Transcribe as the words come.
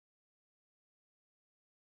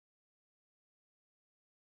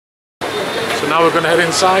now we're going to head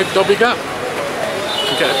inside Dhobi Ghat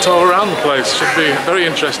and get a tour around the place. Should be very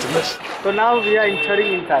interesting, this. So now we are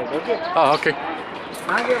entering inside, okay? Oh, okay.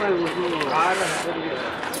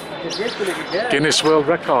 Guinness World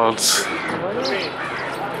Records.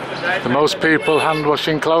 The most people hand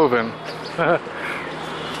washing clothing.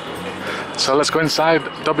 So let's go inside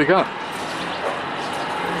Dhobi Ghat.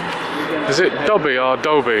 Is it Dhobi or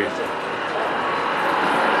Dhobi?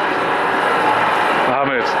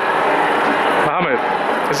 Mohammed,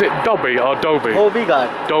 is it Dhobi or Dhobi? Dhobi Ghat.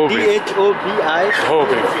 Dhobi. D-H-O-B-I.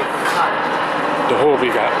 Dhobi. Dhobi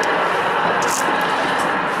Ghat.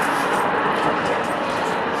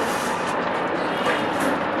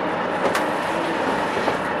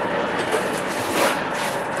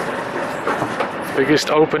 Biggest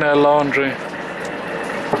open air laundry.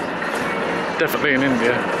 Definitely in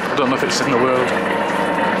India. I don't know if it's in the world.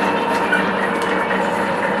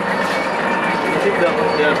 I think they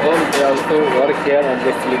are home, they also work here and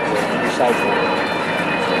they sleep inside.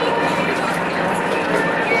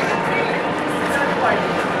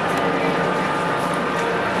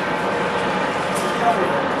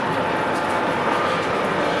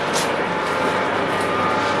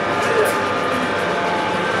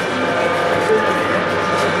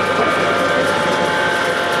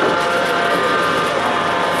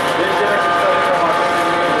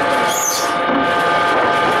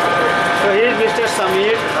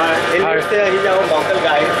 He's our local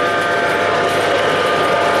guide.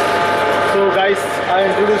 So guys, I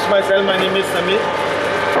introduce myself. My name is Samir.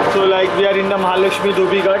 So like we are in the Mahalaxmi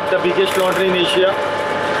Dhobi Ghat, the biggest laundry in Asia.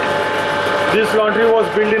 This laundry was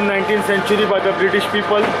built in 19th century by the British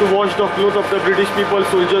people to wash the clothes of the British people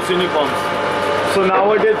soldiers' uniforms. So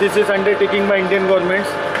nowadays this is undertaking by Indian governments.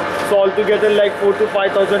 So altogether like 4,000 to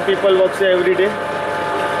 5,000 people work here every day.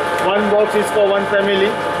 One box is for one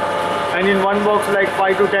family. And in one box like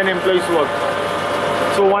 5 to 10 employees work.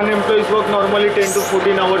 So one employees work normally 10 to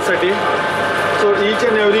 14 hours a day. So each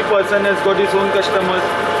and every person has got his own customers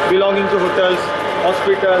belonging to hotels,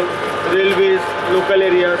 hospitals, railways, local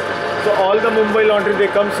areas. So all the Mumbai laundry,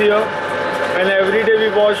 they comes here and every day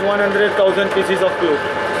we wash 100,000 pieces of clothes.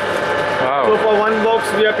 Wow. So for one box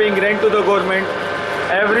we are paying rent to the government.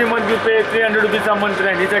 Every month we pay 300 rupees a month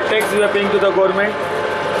rent. It's a tax we are paying to the government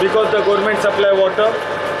because the government supply water.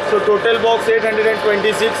 So total box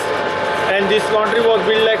 826 and this laundry was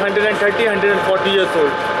built like 130, 140 years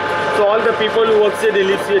old. So all the people who work here, they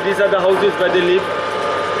live here. These are the houses where they live.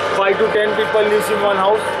 5 to 10 people live in one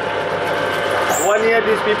house. 1 year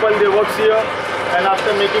these people, they work here and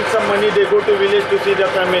after making some money, they go to village to see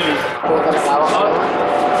their families.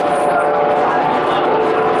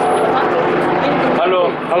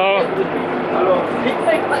 Hello. Hello. Hello.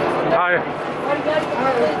 Hi.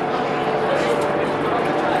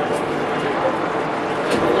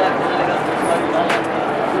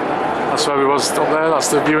 That's where we was up there, that's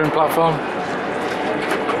the viewing platform.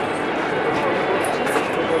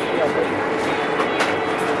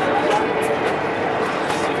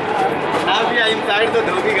 Now we are inside the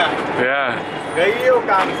Dhobi Ghat. Yeah. गई हो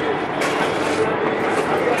काम से.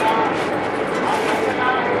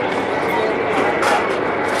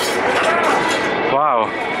 Wow.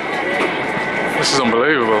 This is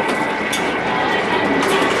unbelievable.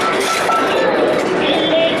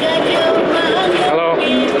 Hello.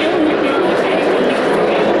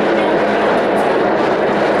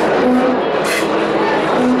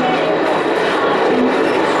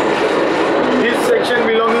 This section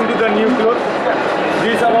belonging to the new clothes.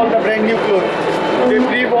 These are all the brand new clothes. They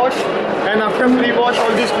pre-wash and after pre-wash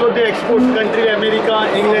all these clothes they export country America,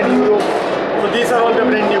 England, Europe. So these are all the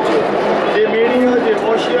brand new clothes. They made here, they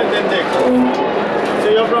wash here and then they export. So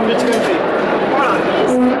you're from which country?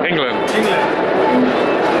 England. England.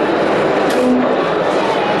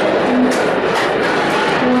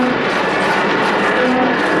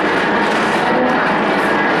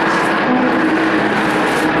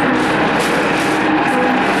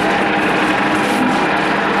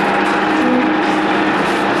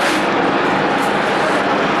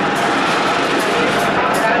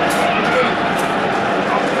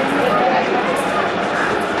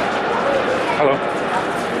 Hello.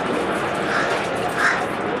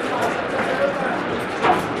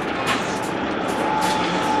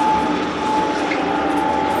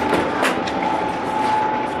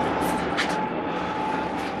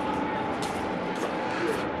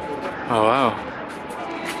 Oh wow.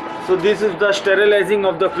 So this is the sterilizing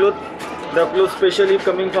of the cloth. The clothes specially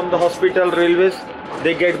coming from the hospital, railways,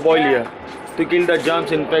 they get boiled here to kill the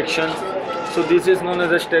germs, infection. So this is known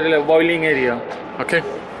as a sterile boiling area. Okay.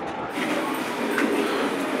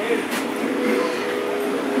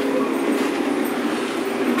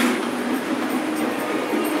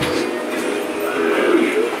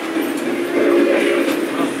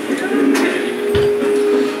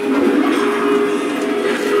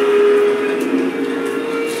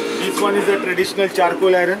 one is a traditional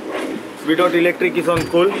charcoal iron. Without electric, is on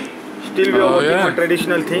coal. Still we are working on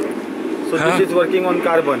traditional thing. So this is working on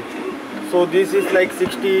carbon. So this is like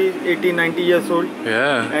 60, 80, 90 years old.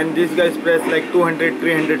 Yeah. And these guys press like 200,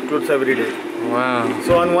 300 clothes every day. Wow.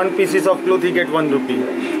 So on one pieces of cloth he get 1 rupee.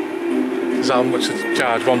 Is that how much to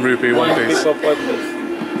charge? 1 rupee, one piece? Per piece.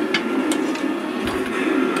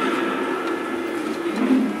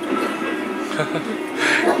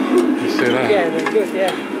 You see that? Yeah, that's good,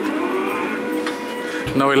 yeah.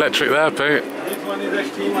 No electric there, Pete. This one is a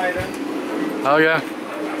steam iron. Oh yeah.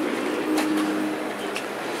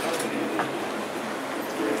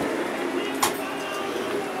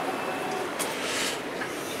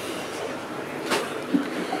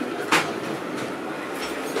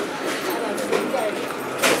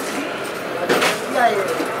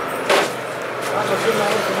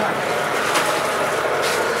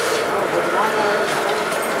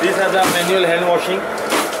 These are the manual hand washing.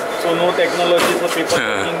 So no technology for people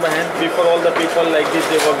working by hand. Before all the people like this,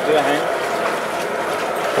 they work their hand.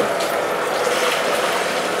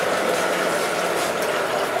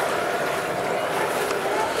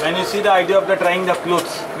 And you see the idea of the trying the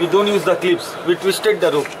clothes. We don't use the clips. We twisted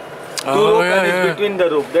the rope. Two rope and it's between the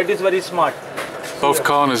rope. That is very smart. Both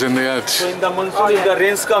corners in the edge. So in the monsoon, if the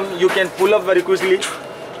rains come, you can pull up very quickly.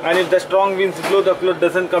 And if the strong winds blow, the cloth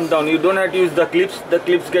doesn't come down. You don't have to use the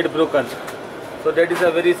clips get broken. So that is a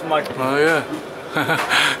very smart thing. Oh yeah.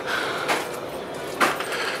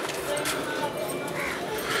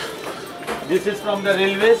 This is from the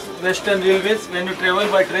railways, Western Railways, when you travel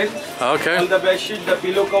by train. Okay. All the bed sheet, the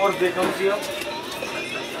pillow covers, they come here.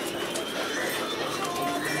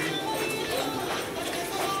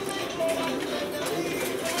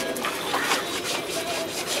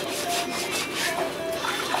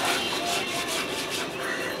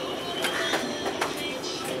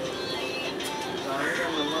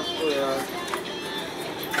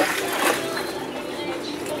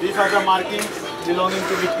 These are the markings belonging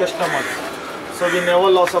to which customers. So we never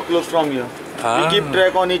lost a cloth from here. We keep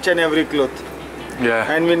track on each and every cloth.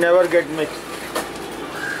 Yeah. And we never get mixed.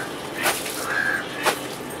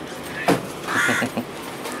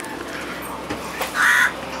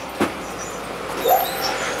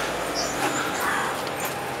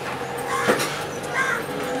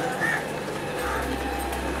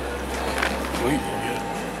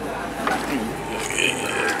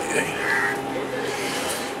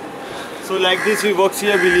 So like this we work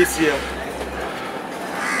here, we live here.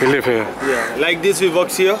 We live here. Yeah. Like this we work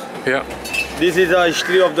here. Yeah. This is the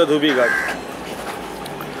history of the Dhobi Ghat.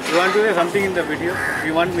 You want to say something in the video?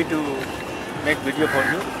 You want me to make video for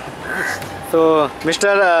you? So,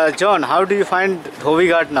 Mr. John, how do you find Dhobi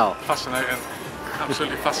Ghat now? Fascinating.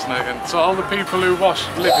 Absolutely fascinating. So all the people who wash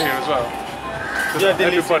live here as well? Yeah, they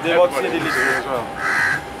live here. They work here, they live here here. as well.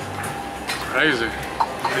 It's crazy.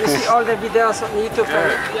 You see all the videos on YouTube,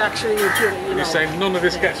 and actually you know. You're saying none of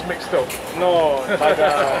this gets mixed up? No, but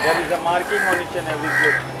there is a marking on each and every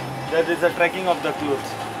cloth. There is a tracking of the clothes.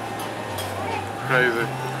 Crazy.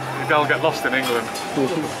 You'll get lost in England. You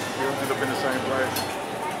ended up in the same place.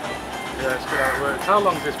 Yeah, it's good how it works. How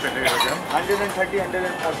long has this been here again? 130,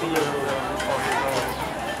 140 years old.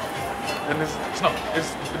 And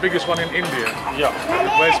it's the biggest one in India? Yeah.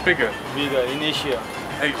 Where's bigger? Bigger, in Asia.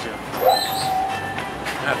 Asia.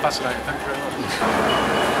 Yeah, fascinating. Thank you very much.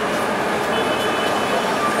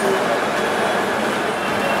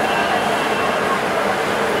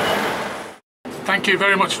 Thank you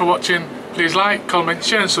very much for watching. Please like, comment,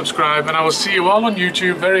 share and subscribe, and I will see you all on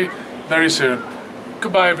YouTube very, very soon.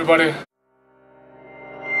 Goodbye everybody.